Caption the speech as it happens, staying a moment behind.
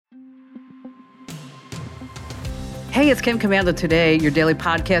Hey, it's Kim Commando Today, your daily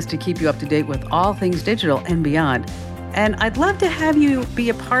podcast to keep you up to date with all things digital and beyond. And I'd love to have you be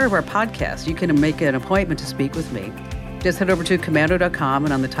a part of our podcast. You can make an appointment to speak with me. Just head over to commando.com,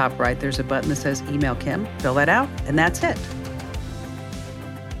 and on the top right, there's a button that says Email Kim. Fill that out, and that's it.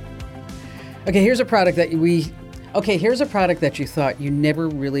 Okay, here's a product that you thought you never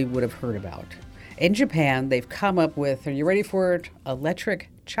really would have heard about. In Japan, they've come up with, are you ready for it? Electric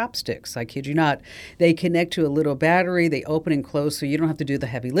chopsticks. I kid you not. They connect to a little battery. They open and close so you don't have to do the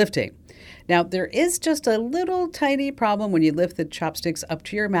heavy lifting. Now, there is just a little tiny problem when you lift the chopsticks up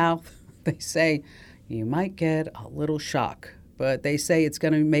to your mouth. They say you might get a little shock, but they say it's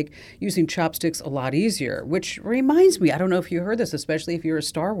going to make using chopsticks a lot easier, which reminds me, I don't know if you heard this, especially if you're a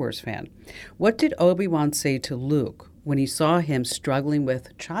Star Wars fan. What did Obi-Wan say to Luke when he saw him struggling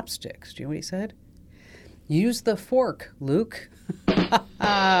with chopsticks? Do you know what he said? Use the fork, Luke.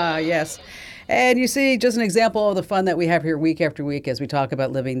 Yes. And you see, just an example of the fun that we have here week after week as we talk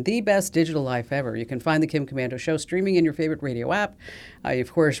about living the best digital life ever. You can find The Kim Commando Show streaming in your favorite radio app.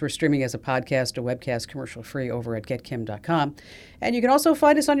 Of course, we're streaming as a podcast, a webcast, commercial-free over at getkim.com. And you can also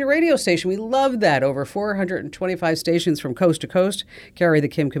find us on your radio station. We love that. Over 425 stations from coast to coast carry The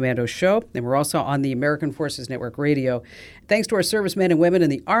Kim Commando Show. And we're also on the American Forces Network Radio. Thanks to our servicemen and women in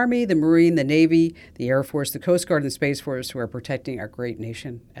the Army, the Marine, the Navy, the Air Force, the Coast Guard, and the Space Force who are protecting our great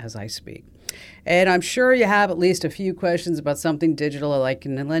nation as I speak. And I'm sure you have at least a few questions about something digital I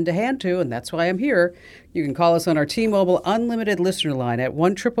can lend a hand to, and that's why I'm here. You can call us on our T-Mobile Unlimited listener line at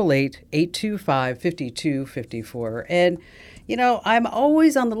 1-888-825-5254. And, you know, I'm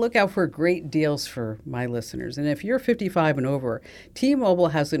always on the lookout for great deals for my listeners. And if you're 55 and over, T-Mobile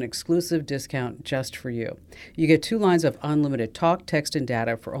has an exclusive discount just for you. You get 2 lines of unlimited talk, text, and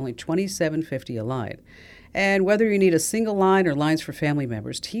data for only $27.50 a line. And whether you need a single line or lines for family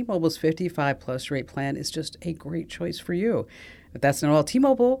members, T-Mobile's 55-plus rate plan is just a great choice for you. But that's not all.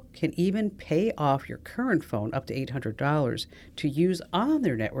 T-Mobile can even pay off your current phone up to $800 to use on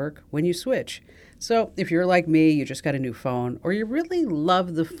their network when you switch. So if you're like me, you just got a new phone, or you really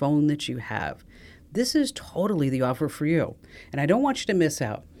love the phone that you have, this is totally the offer for you. And I don't want you to miss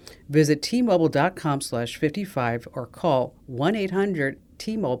out. Visit T-Mobile.com/55 or call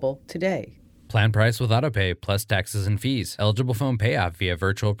 1-800-T-Mobile today. Plan price with autopay plus taxes and fees. Eligible phone payoff via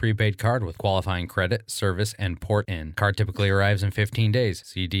virtual prepaid card with qualifying credit, service, and port in. Card typically arrives in 15 days.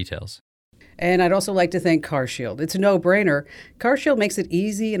 See details. And I'd also like to thank CarShield. It's a no-brainer. CarShield makes it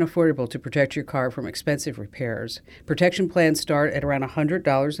easy and affordable to protect your car from expensive repairs. Protection plans start at around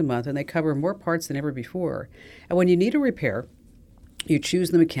 $100 a month, and they cover more parts than ever before. And when you need a repair, you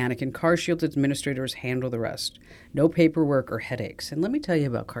choose the mechanic, and CarShield administrators handle the rest. No paperwork or headaches. And let me tell you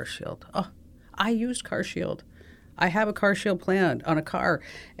about CarShield. I used CarShield. I have a CarShield plan on a car.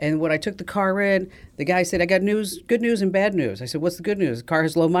 And when I took the car in, the guy said, I got good news and bad news. I said, what's the good news? The car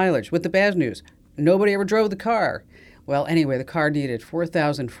has low mileage. What's the bad news? Nobody ever drove the car. Well, anyway, the car needed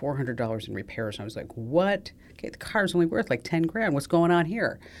 $4,400 in repairs. And I was like, what? Okay, the car's only worth like 10 grand. What's going on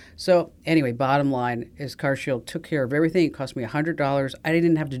here? So anyway, bottom line is CarShield took care of everything. It cost me $100. I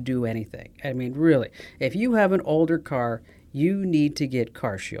didn't have to do anything. I mean, really, if you have an older car, you need to get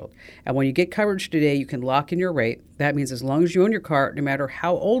CarShield. And when you get coverage today, you can lock in your rate. That means as long as you own your car, no matter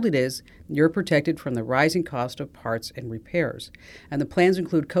how old it is, you're protected from the rising cost of parts and repairs. And the plans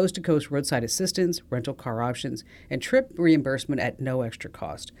include coast-to-coast roadside assistance, rental car options, and trip reimbursement at no extra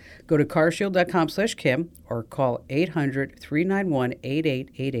cost. Go to carshield.com/Kim or call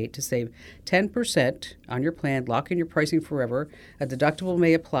 800-391-8888 to save 10% on your plan. Lock in your pricing forever. A deductible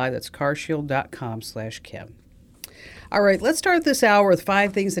may apply. That's carshield.com/Kim. All right, let's start this hour with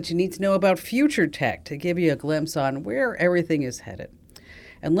 5 things that you need to know about future tech to give you a glimpse on where everything is headed.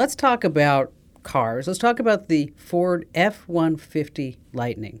 And let's talk about cars. Let's talk about the Ford F-150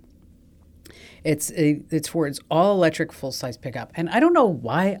 Lightning. It's Ford's all-electric full-size pickup. And I don't know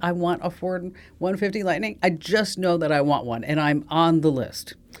why I want a Ford 150 Lightning. I just know that I want one, and I'm on the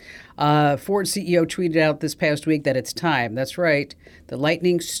list. Ford CEO tweeted out this past week that it's time. That's right. The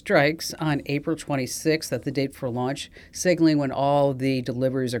Lightning strikes on April 26th. That's the date for launch, signaling when all the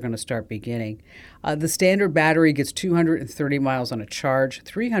deliveries are going to start beginning. The standard battery gets 230 miles on a charge,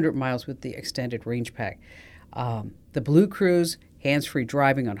 300 miles with the extended range pack. The Blue Cruise, hands-free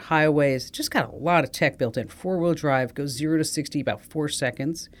driving on highways, just got a lot of tech built in. 4-wheel drive, goes 0 to 60 about 4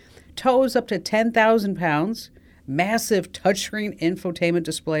 seconds. Tows up to 10,000 pounds. Massive touchscreen infotainment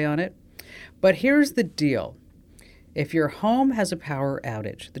display on it. But here's the deal. If your home has a power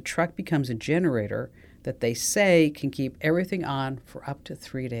outage, the truck becomes a generator that they say can keep everything on for up to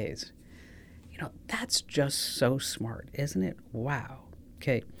 3 days. You know, that's just so smart, isn't it? Wow.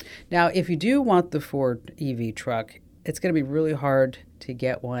 Okay. Now, if you do want the Ford EV truck, it's going to be really hard to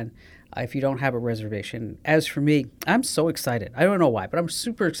get one if you don't have a reservation. As for me, I'm so excited. I don't know why, but I'm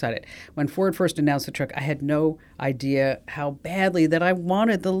super excited. When Ford first announced the truck, I had no idea how badly that I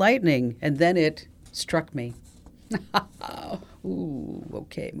wanted the Lightning, and then it struck me. Ooh,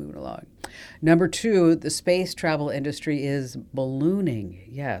 okay, moving along. Number 2, the space travel industry is ballooning.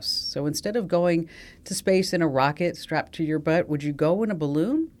 Yes. So instead of going to space in a rocket strapped to your butt, would you go in a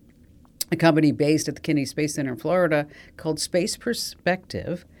balloon? A company based at the Kennedy Space Center in Florida called Space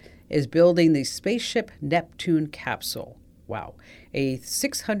Perspective is building the Spaceship Neptune capsule. Wow. A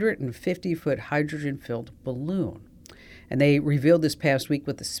 650-foot hydrogen-filled balloon. And they revealed this past week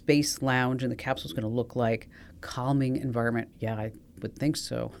what the space lounge and the capsule is going to look like. Calming environment. Yeah, I would think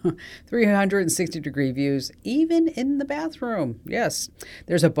so. 360-degree views, even in the bathroom. Yes.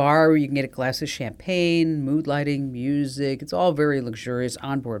 There's a bar where you can get a glass of champagne, mood lighting, music. It's all very luxurious,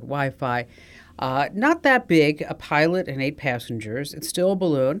 onboard Wi-Fi. Not that big, a pilot and 8 passengers. It's still a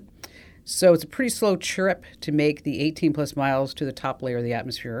balloon. So it's a pretty slow trip to make the 18-plus miles to the top layer of the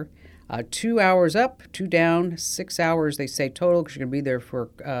atmosphere. 2 hours up, 2 down, 6 hours, they say, total, because you're going to be there for,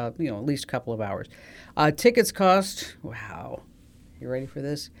 at least a couple of hours. Tickets cost, wow, you ready for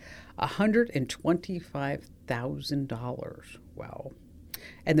this? $125,000. Wow.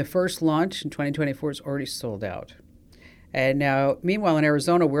 And the first launch in 2024 is already sold out. And now, meanwhile, in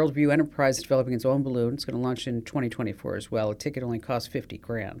Arizona, Worldview Enterprise is developing its own balloon. It's going to launch in 2024 as well. A ticket only costs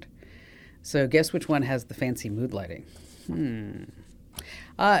 $50,000. So guess which one has the fancy mood lighting?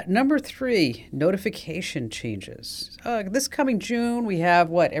 Number 3, notification changes. This coming June, we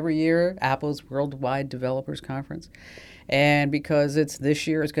have every year, Apple's Worldwide Developers Conference. And because it's this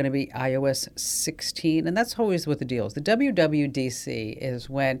year, it's going to be iOS 16. And that's always what the deal is. The WWDC is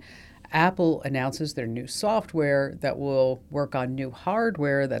when Apple announces their new software that will work on new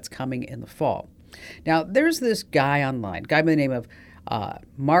hardware that's coming in the fall. Now, there's this guy online, guy by the name of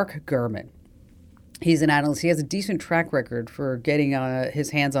Mark Gurman. He's an analyst. He has a decent track record for getting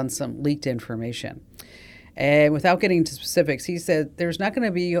his hands on some leaked information. And without getting into specifics, he said there's not going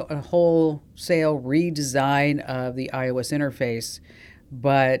to be a wholesale redesign of the iOS interface,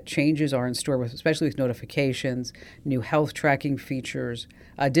 but changes are in store, especially with notifications, new health tracking features,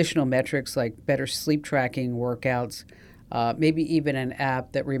 additional metrics like better sleep tracking, workouts, maybe even an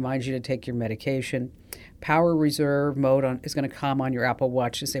app that reminds you to take your medication. Power reserve mode is going to come on your Apple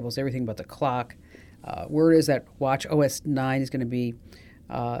Watch, disables everything but the clock. Word is that watchOS 9 is going to be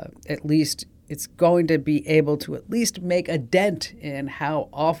it's going to be able to at least make a dent in how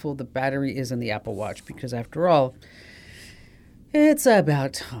awful the battery is in the Apple Watch, because after all, it's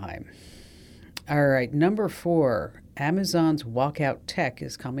about time. All right, number 4, Amazon's walkout tech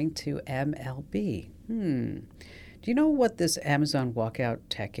is coming to MLB. Do you know what this Amazon walkout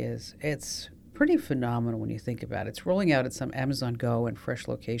tech is? It's pretty phenomenal when you think about it. It's rolling out at some Amazon Go and Fresh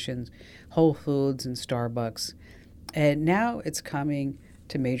locations, Whole Foods and Starbucks. And now it's coming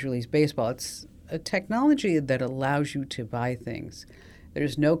to Major League Baseball. It's a technology that allows you to buy things.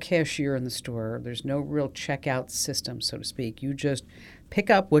 There's no cashier in the store. There's no real checkout system, so to speak. You just pick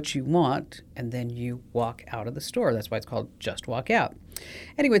up what you want, and then you walk out of the store. That's why it's called Just Walk Out.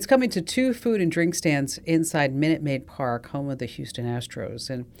 Anyway, it's coming to 2 food and drink stands inside Minute Maid Park, home of the Houston Astros.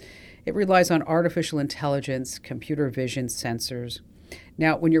 And it relies on artificial intelligence, computer vision sensors.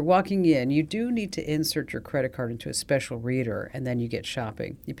 Now, when you're walking in, you do need to insert your credit card into a special reader, and then you get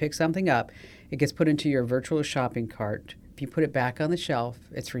shopping. You pick something up, it gets put into your virtual shopping cart. If you put it back on the shelf,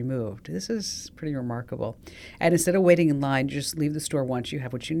 it's removed. This is pretty remarkable. And instead of waiting in line, you just leave the store once you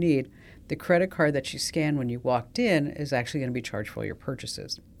have what you need. The credit card that you scanned when you walked in is actually going to be charged for all your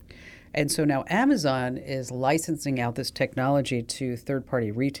purchases. And so now Amazon is licensing out this technology to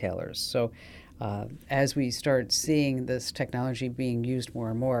third-party retailers. So as we start seeing this technology being used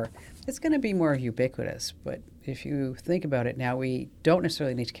more and more, it's going to be more ubiquitous. But if you think about it now, we don't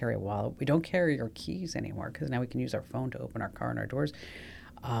necessarily need to carry a wallet. We don't carry our keys anymore because now we can use our phone to open our car and our doors.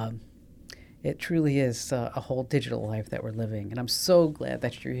 It truly is a whole digital life that we're living. And I'm so glad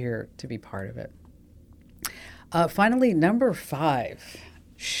that you're here to be part of it. Finally, number 5.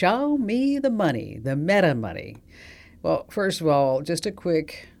 Show me the money, the meta money. Well, first of all, just a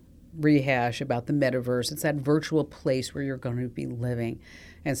quick rehash about the metaverse. It's that virtual place where you're going to be living.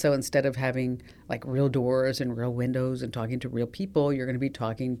 And so instead of having like real doors and real windows and talking to real people, you're going to be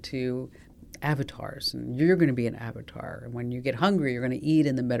talking to avatars, and you're going to be an avatar. And when you get hungry, you're going to eat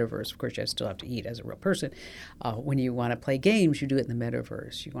in the metaverse. Of course, you still have to eat as a real person. When you want to play games, you do it in the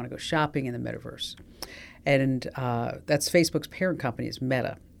metaverse. You want to go shopping in the metaverse. And that's Facebook's parent company is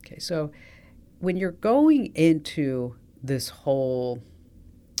Meta. Okay, so when you're going into this whole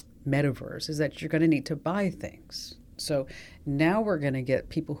metaverse is that you're going to need to buy things. So now we're going to get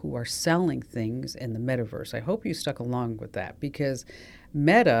people who are selling things in the metaverse. I hope you stuck along with that, because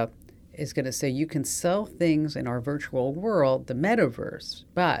Meta is going to say you can sell things in our virtual world, the metaverse,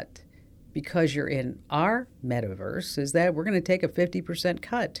 but because you're in our metaverse, is that we're going to take a 50%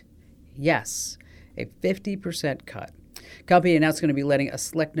 cut. Yes, a 50% cut. Company announced it's going to be letting a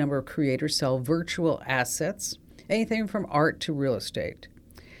select number of creators sell virtual assets, anything from art to real estate.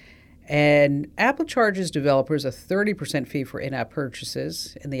 And Apple charges developers a 30% fee for in-app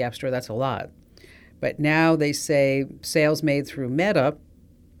purchases in the App Store. That's a lot. But now they say sales made through Meta,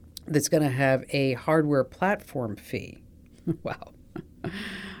 that's going to have a hardware platform fee. Wow.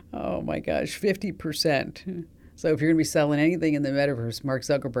 Oh my gosh, 50%. So if you're going to be selling anything in the metaverse, Mark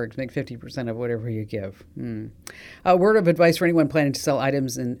Zuckerberg, make 50% of whatever you give. A word of advice for anyone planning to sell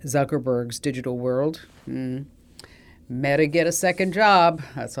items in Zuckerberg's digital world. Meta, get a second job.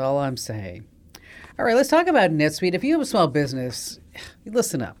 That's all I'm saying. All right, let's talk about NetSuite. If you have a small business,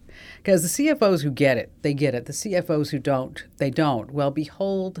 listen up. Because the CFOs who get it, they get it. The CFOs who don't, they don't. Well,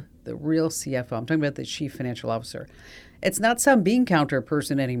 behold the real CFO. I'm talking about the Chief Financial Officer. It's not some bean counter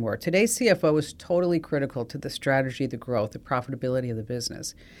person anymore. Today's CFO is totally critical to the strategy, the growth, the profitability of the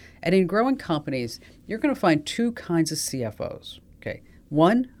business. And in growing companies, you're going to find two kinds of CFOs. Okay.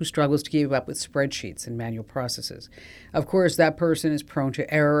 One who struggles to keep up with spreadsheets and manual processes. Of course, that person is prone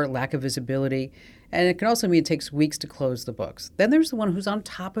to error, lack of visibility, and it can also mean it takes weeks to close the books. Then there's the one who's on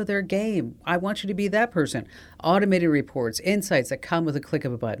top of their game. I want you to be that person. Automated reports, insights that come with a click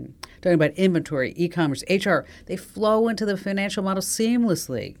of a button. Talking about inventory, e-commerce, HR, they flow into the financial model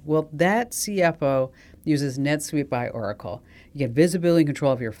seamlessly. Well, that CFO uses NetSuite by Oracle. You get visibility and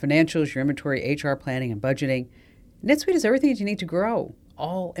control of your financials, your inventory, HR planning, and budgeting. NetSuite is everything that you need to grow,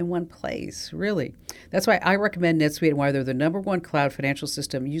 all in one place, really. That's why I recommend NetSuite and why they're the number one cloud financial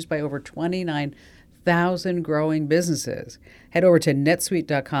system used by over 29,000 growing businesses. Head over to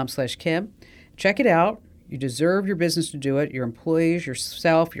netsuite.com/Kim. Check it out. You deserve your business to do it, your employees,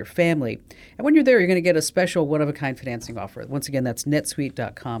 yourself, your family. And when you're there, you're going to get a special one-of-a-kind financing offer. Once again, that's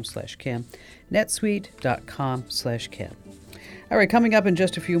netsuite.com/Kim. netsuite.com/Kim. All right, coming up in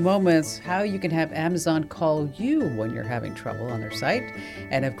just a few moments, how you can have Amazon call you when you're having trouble on their site.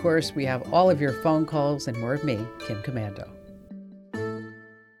 And of course, we have all of your phone calls and more of me, Kim Commando.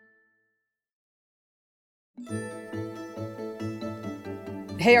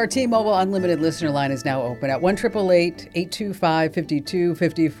 Hey, our T-Mobile Unlimited listener line is now open at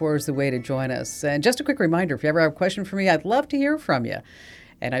 1-888-825-5254 is the way to join us. And just a quick reminder, if you ever have a question for me, I'd love to hear from you.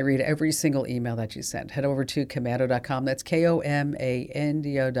 And I read every single email that you send. Head over to Commando.com. That's Komando.com.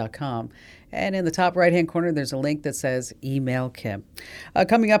 And in the top right-hand corner, there's a link that says Email Kim.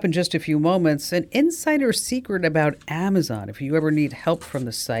 Coming up in just a few moments, an insider secret about Amazon, if you ever need help from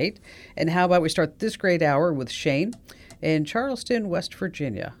the site. And how about we start this great hour with Shane in Charleston, West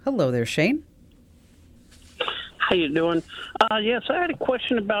Virginia. Hello there, Shane. How you doing? Yes, I had a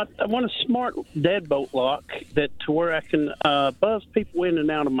question about, I want a smart deadbolt lock that to where I can buzz people in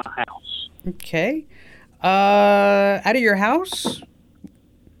and out of my house. Okay. Out of your house?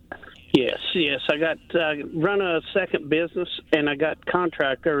 Yes. I got run a second business, and I got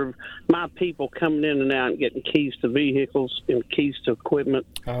contractor, my people coming in and out and getting keys to vehicles and keys to equipment.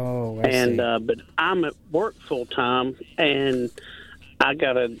 Oh, I see. But I'm at work full time, and I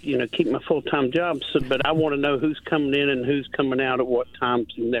gotta, keep my full-time job. But I want to know who's coming in and who's coming out at what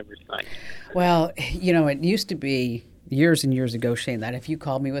times and everything. Well, it used to be years and years ago, Shane, that if you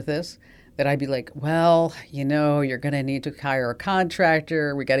called me with this, that I'd be like, well, you're going to need to hire a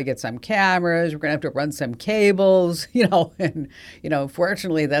contractor. We got to get some cameras. We're going to have to run some cables, and,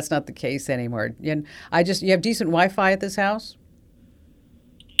 fortunately, that's not the case anymore. And you have decent Wi-Fi at this house?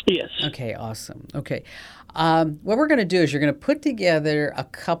 Yes. Okay, awesome. Okay. What we're going to do is you're going to put together a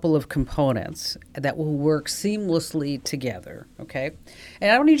couple of components that will work seamlessly together, okay?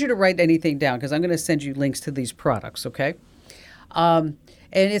 And I don't need you to write anything down because I'm going to send you links to these products, okay?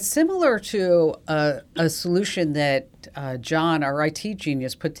 And it's similar to a solution that John, our IT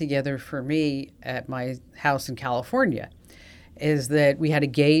genius, put together for me at my house in California. Is that we had a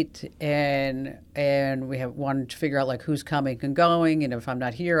gate and we wanted to figure out like who's coming and going, and if I'm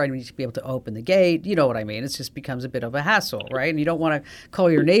not here, I need to be able to open the gate. You know what I mean? It just becomes a bit of a hassle, right? And you don't want to call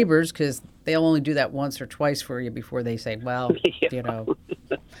your neighbors because they'll only do that once or twice for you before they say, well,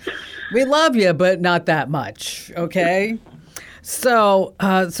 we love you, but not that much, okay? So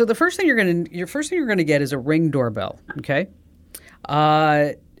the first thing you're gonna get is a Ring doorbell, okay?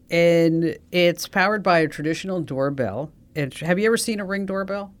 And it's powered by a traditional doorbell. Have you ever seen a Ring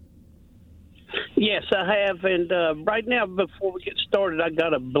doorbell? Yes, I have. And right now, before we get started, I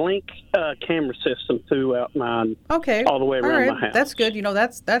got a Blink camera system throughout mine. Okay. All the way around my house. That's good.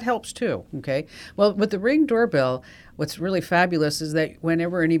 That helps too. Okay. Well, with the Ring doorbell, what's really fabulous is that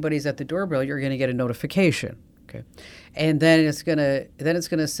whenever anybody's at the doorbell, you're going to get a notification. Okay. And then it's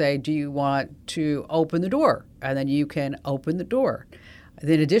gonna say, do you want to open the door? And then you can open the door.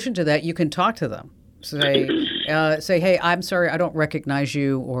 In addition to that, you can talk to them. Say, hey, I'm sorry, I don't recognize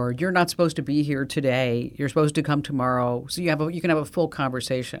you, or you're not supposed to be here today. You're supposed to come tomorrow. So you can have a full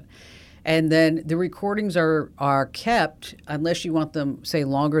conversation. And then the recordings are kept unless you want them, say,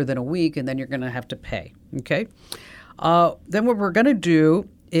 longer than a week, and then you're going to have to pay. Okay. Then what we're going to do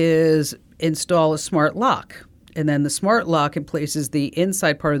is install a smart lock. And then the smart lock replaces the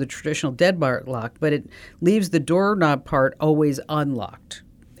inside part of the traditional deadbolt lock, but it leaves the doorknob part always unlocked.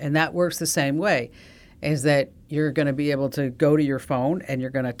 And that works the same way, is that you're going to be able to go to your phone and you're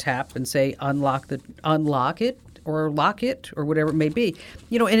going to tap and say unlock it or lock it or whatever it may be.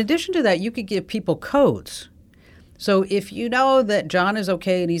 In addition to that, you could give people codes. So if you know that John is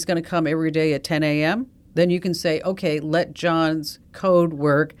okay and he's going to come every day at 10 a.m., then you can say, okay, let John's code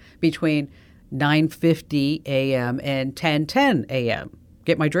work between 9:50 a.m. and 10:10 a.m.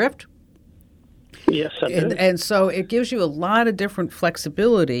 Get my drift? Yes, I do. And so it gives you a lot of different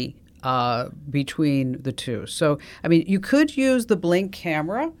flexibility between the two. So, you could use the Blink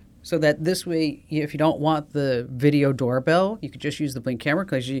camera so that this way, if you don't want the video doorbell, you could just use the Blink camera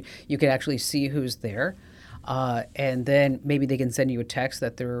because you could actually see who's there. And then maybe they can send you a text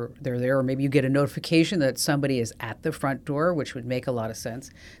that they're there, or maybe you get a notification that somebody is at the front door, which would make a lot of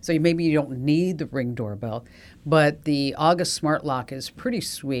sense. So maybe you don't need the Ring doorbell, but the August Smart Lock is pretty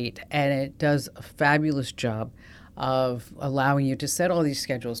sweet, and it does a fabulous job of allowing you to set all these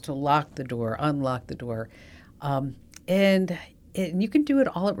schedules, to lock the door, unlock the door, and you can do it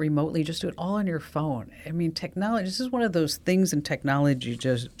all remotely. Just do it all on your phone. Technology. This is one of those things in technology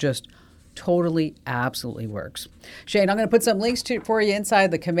just totally, absolutely works. Shane, I'm going to put some links for you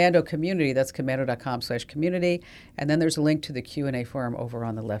inside the Komando community. That's komando.com/community. And then there's a link to the Q&A forum over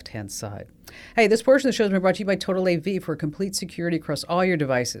on the left-hand side. Hey, this portion of the show has been brought to you by Total AV for complete security across all your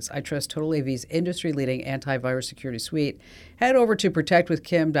devices. I trust Total AV's industry-leading antivirus security suite. Head over to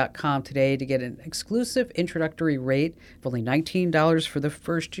protectwithkim.com today to get an exclusive introductory rate of only $19 for the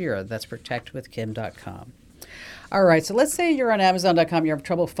first year. That's protectwithkim.com. All right, so let's say you're on Amazon.com, you're having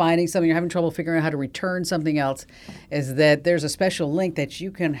trouble finding something, you're having trouble figuring out how to return something else, is that there's a special link that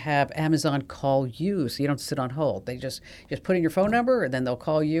you can have Amazon call you so you don't sit on hold. They just put in your phone number, and then they'll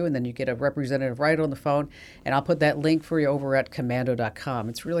call you, and then you get a representative right on the phone, and I'll put that link for you over at Komando.com.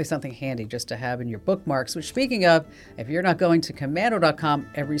 It's really something handy just to have in your bookmarks, which, speaking of, if you're not going to Komando.com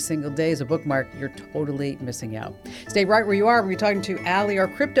every single day as a bookmark, you're totally missing out. Stay right where you are. We're talking to Allie, our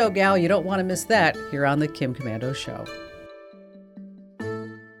crypto gal. You don't want to miss that here on the Kim Komando Show.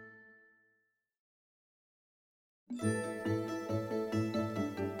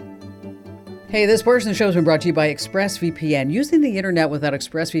 Hey, this portion of the show has been brought to you by ExpressVPN. Using the internet without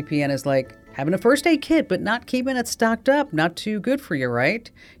ExpressVPN is like having a first aid kit, but not keeping it stocked up. Not too good for you,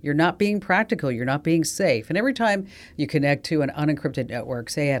 right? You're not being practical. You're not being safe. And every time you connect to an unencrypted network,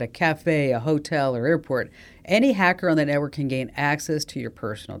 say at a cafe, a hotel, or airport, any hacker on the network can gain access to your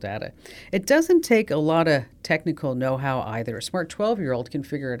personal data. It doesn't take a lot of technical know-how either. A smart 12-year-old can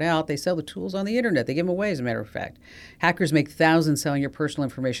figure it out. They sell the tools on the internet. They give them away, as a matter of fact. Hackers make thousands selling your personal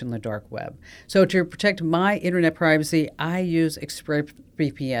information on the dark web. So to protect my internet privacy, I use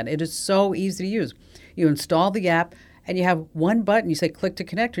ExpressVPN. It is so easy to use. You install the app, and you have one button. You say, click to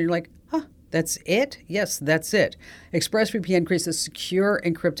connect, and you're like, that's it? Yes, that's it. ExpressVPN creates a secure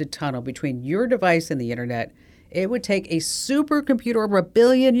encrypted tunnel between your device and the internet. It would take a supercomputer over 1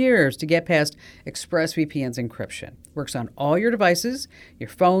 billion years to get past ExpressVPN's encryption. Works on all your devices, your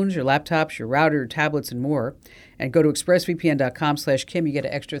phones, your laptops, your router, your tablets, and more. And go to expressvpn.com/Kim. You get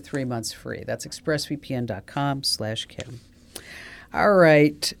an extra 3 months free. That's expressvpn.com/Kim. All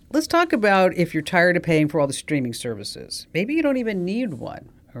right, let's talk about if you're tired of paying for all the streaming services. Maybe you don't even need one.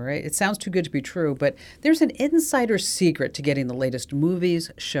 All right, it sounds too good to be true, but there's an insider secret to getting the latest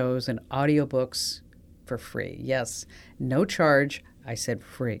movies, shows, and audiobooks for free. Yes, no charge. I said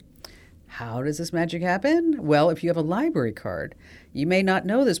free. How does this magic happen? Well, if you have a library card, you may not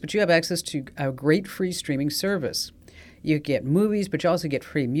know this, but you have access to a great free streaming service. You get movies, but you also get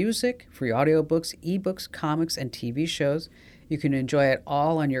free music, free audiobooks, ebooks, comics, and TV shows. You can enjoy it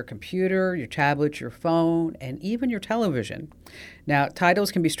all on your computer, your tablet, your phone, and even your television. Now,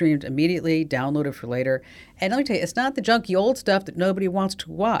 titles can be streamed immediately, downloaded for later. And let me tell you, it's not the junky old stuff that nobody wants to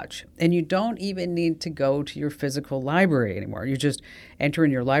watch. And you don't even need to go to your physical library anymore. You just enter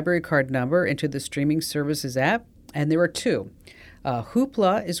in your library card number into the streaming services app, and there are two.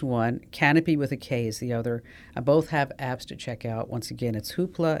 Hoopla is one, Canopy with a K is the other. Both have apps to check out. Once again, it's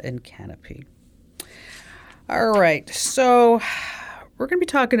Hoopla and Canopy. All right, so we're going to be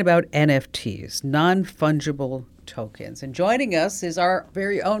talking about NFTs, non-fungible tokens. And joining us is our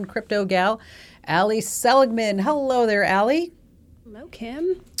very own crypto gal, Allie Seligman. Hello there, Allie. Hello,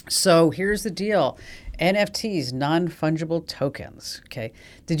 Kim. So here's the deal. NFTs, non-fungible tokens. Okay.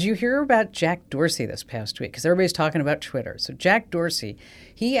 Did you hear about Jack Dorsey this past week? Because everybody's talking about Twitter. So Jack Dorsey,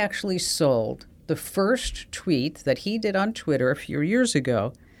 he actually sold the first tweet that he did on Twitter a few years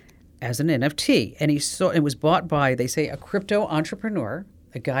ago as an NFT. And it was bought by, they say, a crypto entrepreneur,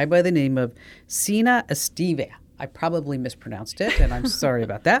 a guy by the name of Sina Estiva. I probably mispronounced it, and I'm sorry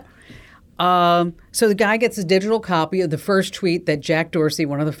about that. So the guy gets a digital copy of the first tweet that Jack Dorsey,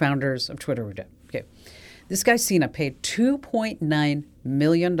 one of the founders of Twitter, did. Okay. This guy, Sina, paid $2.9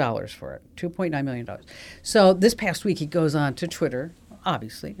 million for it. $2.9 million. So this past week, he goes on to Twitter,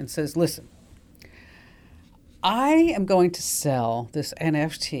 obviously, and says, listen, I am going to sell this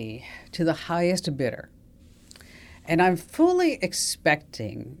NFT to the highest bidder. And I'm fully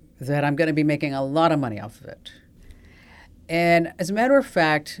expecting that I'm going to be making a lot of money off of it. And as a matter of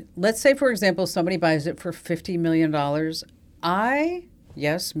fact, let's say, for example, somebody buys it for $50 million. I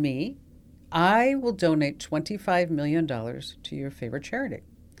will donate $25 million to your favorite charity.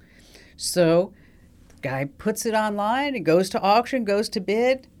 So the guy puts it online, it goes to auction, goes to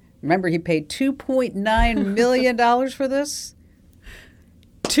bid. Remember, he paid $2.9 million for this?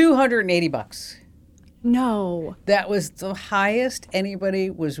 $280. No. That was the highest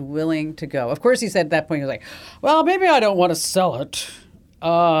anybody was willing to go. Of course, he said at that point, he was like, well, maybe I don't want to sell it.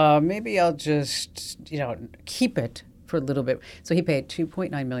 Maybe I'll just, keep it for a little bit. So he paid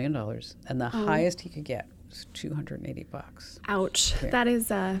 $2.9 million, and the highest he could get was $280. Ouch. Yeah. That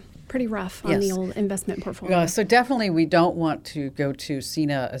is pretty rough on the old investment portfolio. So definitely we don't want to go to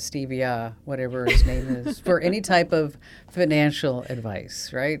Sina Estiva, whatever his name is, for any type of financial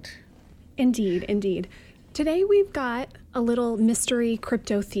advice, right? Indeed, indeed. Today we've got a little mystery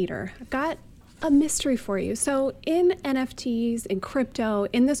crypto theater. I've got a mystery for you. So in NFTs, in crypto,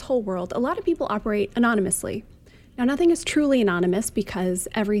 in this whole world, a lot of people operate anonymously. Now, nothing is truly anonymous because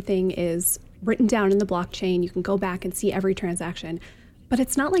everything is written down in the blockchain. You can go back and see every transaction. But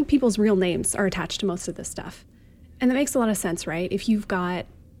it's not like people's real names are attached to most of this stuff. And that makes a lot of sense, right? If you've got,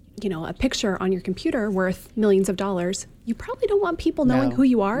 a picture on your computer worth millions of dollars, you probably don't want people knowing who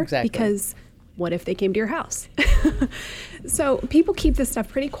you are. Exactly. Because what if they came to your house? So people keep this stuff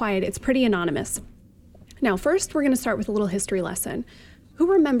pretty quiet. It's pretty anonymous. Now, first, we're going to start with a little history lesson.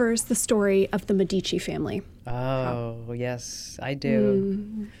 Who remembers the story of the Medici family? Oh, yes, I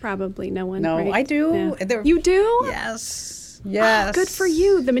do. Probably no one. No, right? I do. Yeah. You do? Yes. Yes. Oh, good for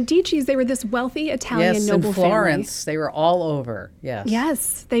you. The Medicis, they were this wealthy Italian noble family. Yes, in Florence. They were all over. Yes.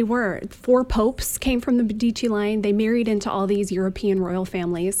 Yes, they were. 4 popes came from the Medici line. They married into all these European royal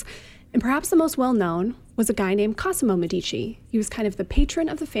families. And perhaps the most well-known was a guy named Cosimo Medici. He was kind of the patron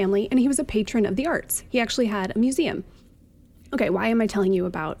of the family, and he was a patron of the arts. He actually had a museum. Okay, why am I telling you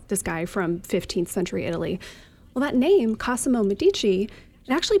about this guy from 15th century Italy? Well, that name, Cosimo Medici,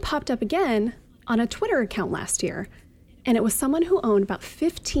 it actually popped up again on a Twitter account last year. And it was someone who owned about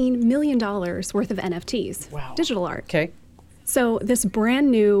 $15 million worth of NFTs, digital art. Okay. So this brand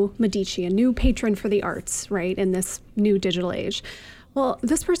new Medici, a new patron for the arts, right, in this new digital age. Well,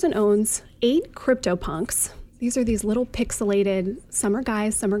 this person owns 8 CryptoPunks. These are these little pixelated, some are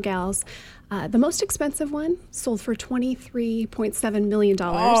guys, some are gals. The most expensive one sold for $23.7 million.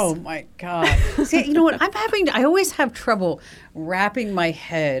 Oh, my God. See, you know what? I always have trouble wrapping my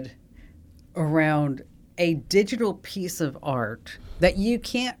head around a digital piece of art that you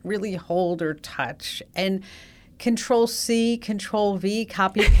can't really hold or touch. And Control-C, Control-V,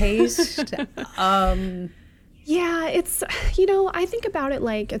 copy-paste. Yeah, it's, I think about it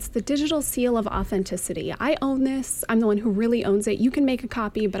like it's the digital seal of authenticity. I own this. I'm the one who really owns it. You can make a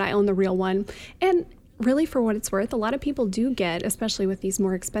copy, but I own the real one. And really, for what it's worth, a lot of people do get, especially with these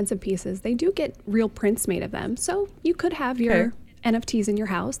more expensive pieces, they do get real prints made of them. So you could have your NFTs in your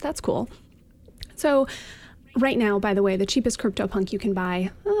house. That's cool. So right now, by the way, the cheapest CryptoPunk you can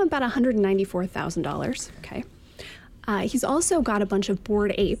buy, about $194,000. Okay. He's also got a bunch of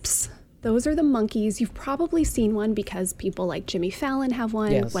Bored Apes. Those are the monkeys. You've probably seen one because people like Jimmy Fallon have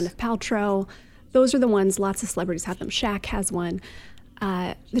one, yes. Gwyneth Paltrow. those are the ones, lots of celebrities have them. Shaq has one.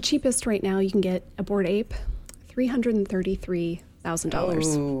 The cheapest right now you can get a Bored Ape,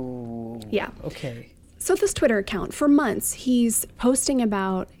 $333,000. Oh, yeah. Okay. So this Twitter account, for months, he's posting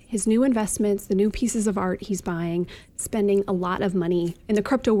about his new investments, the new pieces of art he's buying, spending a lot of money. In the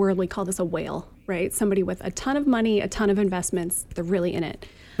crypto world, we call this a whale, right? Somebody with a ton of money, a ton of investments, they're really in it.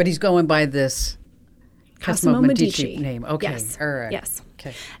 But he's going by this Cosimo Medici name. Okay. Yes. All right. Yes.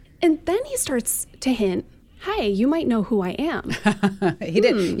 Okay. And then he starts to hint, hey, you might know who I am. He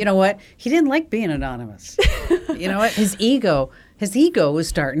did. You know what? He didn't like being anonymous. You know what? His ego was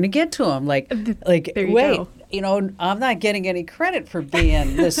starting to get to him. Like There you wait, go. I'm not getting any credit for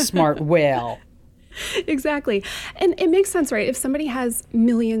being this smart whale. Exactly. And it makes sense, right? If somebody has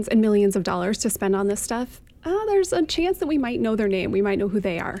millions and millions of dollars to spend on this stuff, there's a chance that we might know their name. We might know who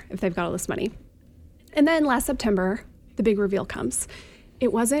they are if they've got all this money. And then last September, the big reveal comes.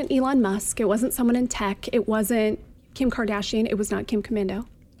 It wasn't Elon Musk. It wasn't someone in tech. It wasn't Kim Kardashian. It was not Kim Commando.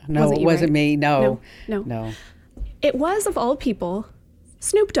 No, it wasn't me. No. No. It was, of all people,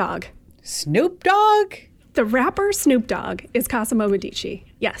 Snoop Dogg. Snoop Dogg? The rapper Snoop Dogg is Cosimo Medici.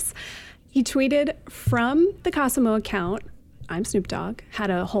 Yes. He tweeted from the Cosimo account, I'm Snoop Dogg, had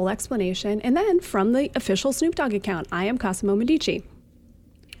a whole explanation, and then from the official Snoop Dogg account, I am Cosimo Medici.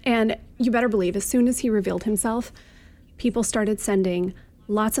 And you better believe, as soon as he revealed himself, people started sending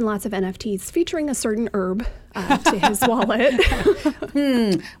lots and lots of NFTs featuring a certain herb to his wallet.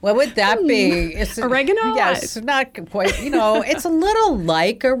 What would that be? Oregano? Yes, not quite. It's a little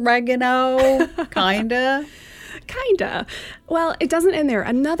like oregano, kinda. Kinda. Well, it doesn't end there.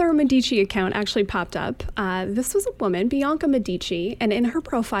 Another Medici account actually popped up. This was a woman, Bianca Medici, and in her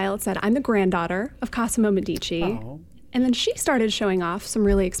profile it said, I'm the granddaughter of Cosimo Medici. Oh. And then she started showing off some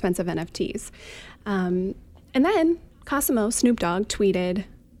really expensive NFTs. And then Cosimo, Snoop Dogg, tweeted,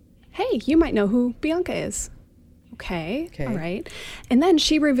 hey, you might know who Bianca is. Okay. All right. And then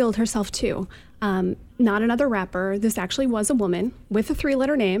she revealed herself too. Not another rapper. This actually was a woman with a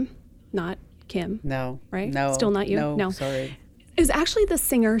 3-letter name, not Kim. No. Right? No. Still not you? No. Sorry. It was actually the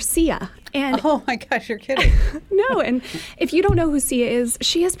singer Sia. And Oh my gosh, you're kidding. no, and if you don't know who Sia is,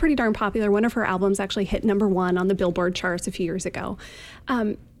 she is pretty darn popular. One of her albums actually hit #1 on the Billboard charts a few years ago.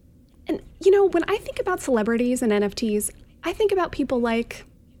 And when I think about celebrities and NFTs, I think about people like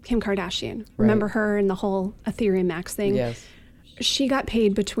Kim Kardashian. Right. Remember her and the whole Ethereum Max thing? Yes. She got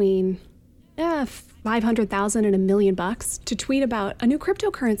paid between $500,000 and $1 million to tweet about a new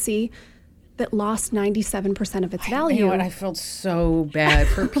cryptocurrency that lost 97% of its value. You know what? I felt so bad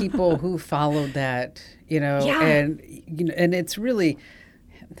for people who followed that, Yeah. and it's really,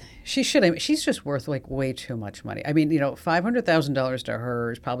 she's just worth like way too much money. I mean, $500,000 to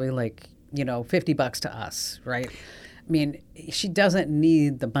her is probably like, $50 to us, right? I mean, she doesn't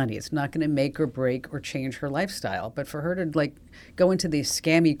need the money. It's not going to make or break or change her lifestyle. But for her to like go into these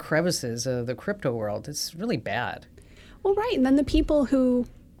scammy crevices of the crypto world, it's really bad. Well, right. And then the people who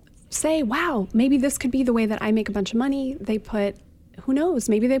say, wow, maybe this could be the way that I make a bunch of money, they put, who knows,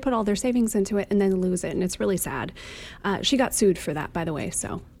 maybe they put all their savings into it and then lose it. And it's really sad. She got sued for that, by the way.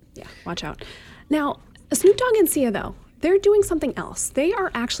 So yeah, watch out. Now, Snoop Dogg and Sia, though, they're doing something else. They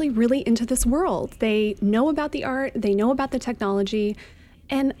are actually really into this world. They know about the art. They know about the technology.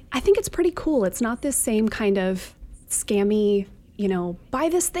 And I think it's pretty cool. It's not this same kind of scammy, buy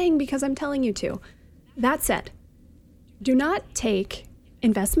this thing because I'm telling you to. That said, do not take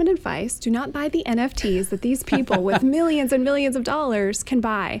investment advice. Do not buy the NFTs that these people with millions and millions of dollars can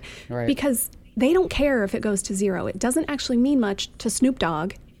buy. Right. Because they don't care if it goes to zero. It doesn't actually mean much to Snoop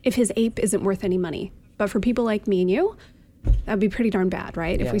Dogg if his ape isn't worth any money. But for people like me and you, that'd be pretty darn bad,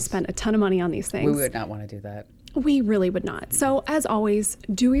 right? Yes. If we spent a ton of money on these things. We would not want to do that. We really would not. So as always,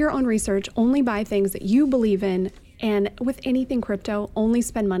 do your own research. Only buy things that you believe in. And with anything crypto, only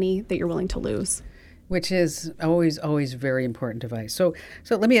spend money that you're willing to lose. Which is always very important advice. So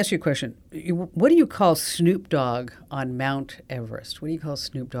let me ask you a question. What do you call Snoop Dogg on Mount Everest? What do you call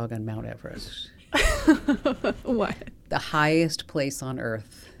Snoop Dogg on Mount Everest? What? The highest place on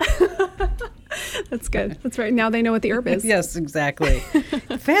Earth. That's good. That's right. Now they know what the herb is. Yes, exactly.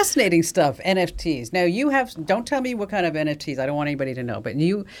 Fascinating stuff, NFTs. Now don't tell me what kind of NFTs. I don't want anybody to know. But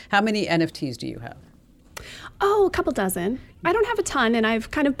how many NFTs do you have? Oh, a couple dozen. I don't have a ton, and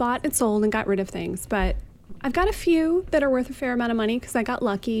I've kind of bought and sold and got rid of things. But I've got a few that are worth a fair amount of money because I got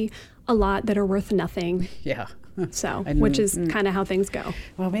lucky. A lot that are worth nothing. Yeah. So, which is kind of how things go.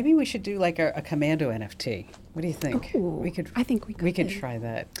 Well, maybe we should do like a commando NFT. What do you think? Ooh, I think we could. We could try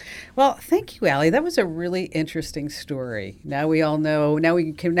that. Well, thank you, Allie. That was a really interesting story. Now we all know. Now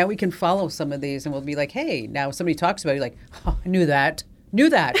we can follow some of these, and we'll be like, hey, now somebody talks about it, like, oh, I knew that. Knew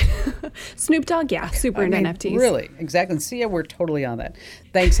that. Snoop Dogg, yeah, super into NFTs. Really, exactly. See, we're totally on that.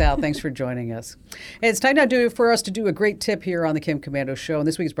 Thanks, Al. Thanks for joining us. It's time now for us to do a great tip here on the Kim Komando Show. And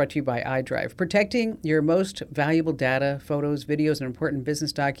this week is brought to you by iDrive. Protecting your most valuable data, photos, videos, and important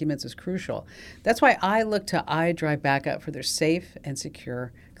business documents is crucial. That's why I look to iDrive Backup for their safe and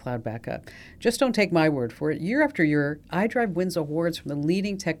secure cloud backup. Just don't take my word for it. Year after year, iDrive wins awards from the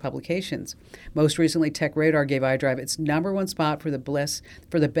leading tech publications. Most recently, TechRadar gave iDrive its #1 spot for the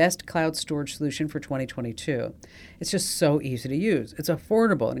best cloud storage solution for 2022. It's just so easy to use. It's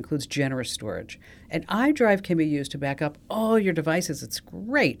affordable and includes generous storage. And iDrive can be used to back up all your devices. It's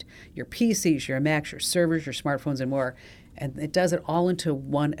great. Your PCs, your Macs, your servers, your smartphones, and more. And it does it all into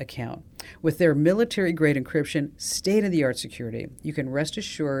one account. With their military-grade encryption, state-of-the-art security, you can rest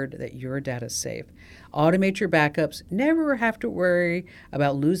assured that your data is safe. Automate your backups, never have to worry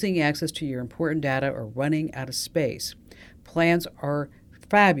about losing access to your important data or running out of space. Plans are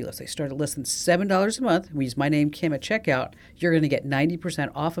fabulous. They start at less than $7 a month. We use my name, Kim, at checkout. You're going to get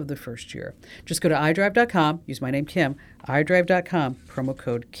 90% off of the first year. Just go to iDrive.com, use my name, Kim, iDrive.com, promo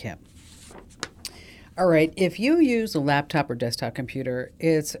code Kim. All right, if you use a laptop or desktop computer,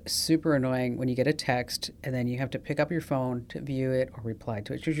 it's super annoying when you get a text and then you have to pick up your phone to view it or reply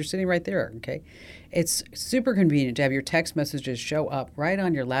to it because you're sitting right there, okay? It's super convenient to have your text messages show up right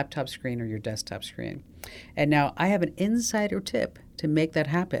on your laptop screen or your desktop screen. And now I have an insider tip to make that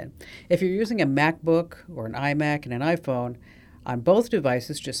happen. If you're using a MacBook or an iMac and an iPhone, on both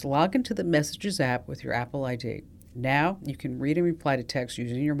devices, just log into the Messages app with your Apple ID. Now you can read and reply to text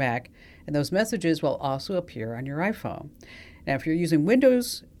using your Mac, and those messages will also appear on your iPhone. Now, if you're using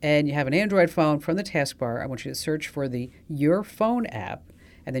Windows and you have an Android phone, from the taskbar, I want you to search for the Your Phone app,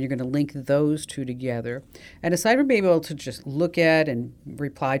 and then you're going to link those two together. And aside from being able to just look at and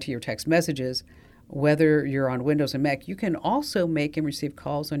reply to your text messages, whether you're on Windows and Mac, you can also make and receive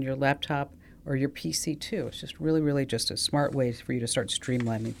calls on your laptop or your PC too. It's just really just a smart way for you to start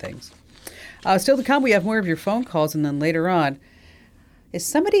streamlining things. Still to come, we have more of your phone calls, and then later on, is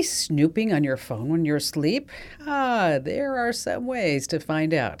somebody snooping on your phone when you're asleep? There are some ways to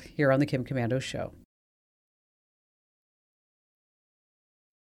find out here on the Kim Komando Show.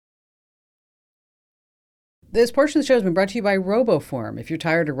 This portion of the show has been brought to you by RoboForm. If you're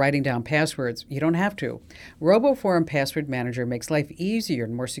tired of writing down passwords, you don't have to. RoboForm Password Manager makes life easier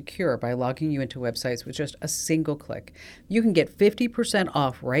and more secure by logging you into websites with just a single click. You can get 50%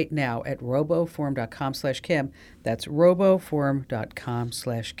 off right now at roboform.com/Kim. That's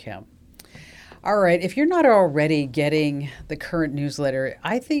roboform.com/Kim. All right, if you're not already getting the current newsletter,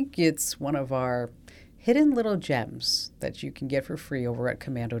 I think it's one of our hidden little gems that you can get for free over at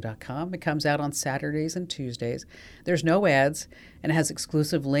Komando.com. It comes out on Saturdays and Tuesdays. There's no ads, and it has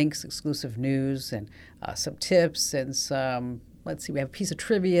exclusive links, exclusive news, and some tips, and some, we have a piece of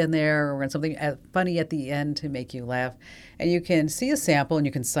trivia in there, and something funny at the end to make you laugh. And you can see a sample, and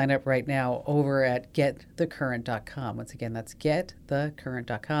you can sign up right now over at GetTheCurrent.com. Once again, that's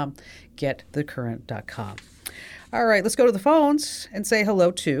GetTheCurrent.com, GetTheCurrent.com. All right, let's go to the phones and say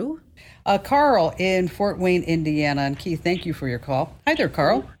hello to Carl in Fort Wayne, Indiana. And Keith, thank you for your call. Hi there,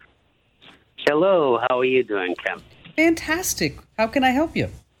 Carl. Hello. How are you doing, Kim? Fantastic. How can I help you?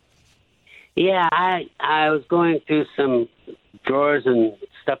 Yeah, I was going through some drawers and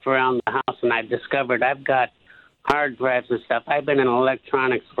stuff around the house, and I discovered I've got hard drives and stuff. I've been in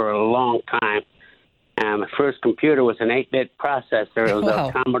electronics for a long time. My first computer was an 8-bit processor. It was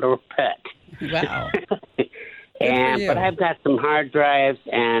a Commodore PET. Wow. But I've got some hard drives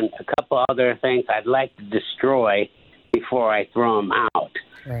and a couple other things I'd like to destroy before I throw them out.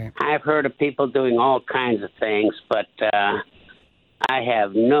 Right. I've heard of people doing all kinds of things, but I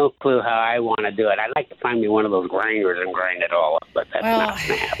have no clue how I want to do it. I'd like to find me one of those grinders and grind it all up, but that's not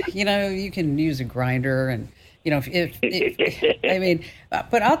going to happen. You can use a grinder, and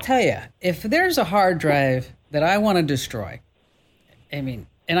but I'll tell you, if there's a hard drive that I want to destroy, I'm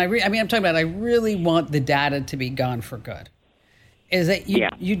talking about I really want the data to be gone for good, is that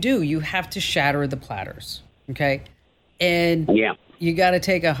you have to shatter the platters, okay? And you got to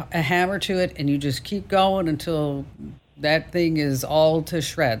take a hammer to it, and you just keep going until that thing is all to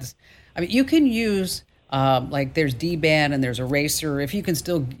shreds. You can use, there's D-band and there's eraser. If you can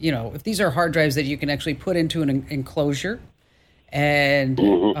still, if these are hard drives that you can actually put into an enclosure and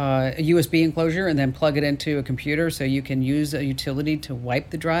a USB enclosure and then plug it into a computer so you can use a utility to wipe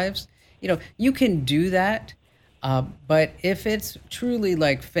the drives, you can do that. But if it's truly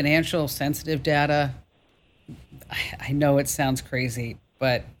like financial sensitive data, I know it sounds crazy,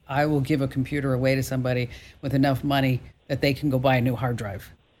 but I will give a computer away to somebody with enough money that they can go buy a new hard drive.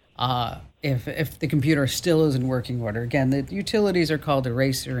 if the computer still is in working order. Again, the utilities are called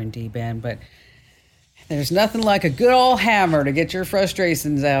eraser and deband, but there's nothing like a good old hammer to get your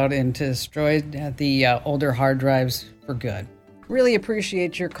frustrations out and to destroy the older hard drives for good. Really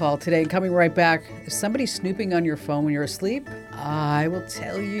appreciate your call today. Coming right back, is somebody snooping on your phone when you're asleep? I will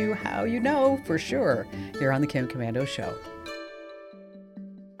tell you how you know for sure here on the Kim Komando Show.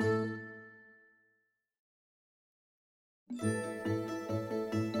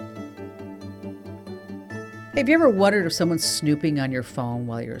 Hey, have you ever wondered if someone's snooping on your phone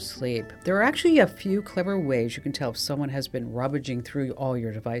while you're asleep? There are actually a few clever ways you can tell if someone has been rummaging through all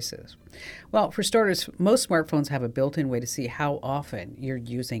your devices. Well, for starters, most smartphones have a built-in way to see how often you're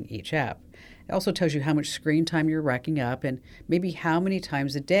using each app. It also tells you how much screen time you're racking up and maybe how many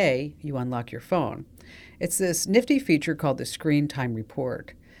times a day you unlock your phone. It's this nifty feature called the Screen Time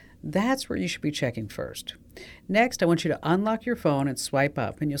Report. That's where you should be checking first. Next, I want you to unlock your phone and swipe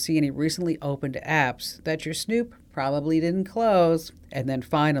up, and you'll see any recently opened apps that your snoop probably didn't close. And then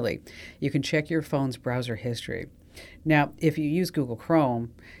finally, you can check your phone's browser history. Now, if you use Google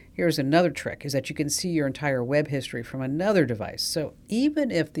Chrome, here's another trick, is that you can see your entire web history from another device. So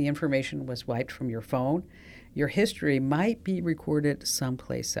even if the information was wiped from your phone, your history might be recorded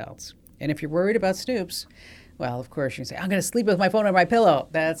someplace else. And if you're worried about snoops, well, of course, you can say, I'm going to sleep with my phone on my pillow.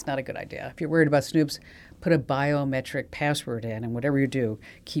 That's not a good idea. If you're worried about snoops, put a biometric password in, and whatever you do,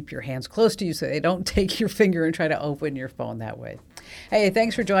 keep your hands close to you so they don't take your finger and try to open your phone that way. Hey,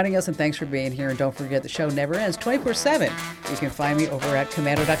 thanks for joining us, and thanks for being here. And don't forget, the show never ends 24/7. You can find me over at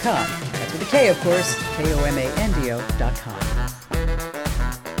Komando.com. That's with a K, of course, Komando.com.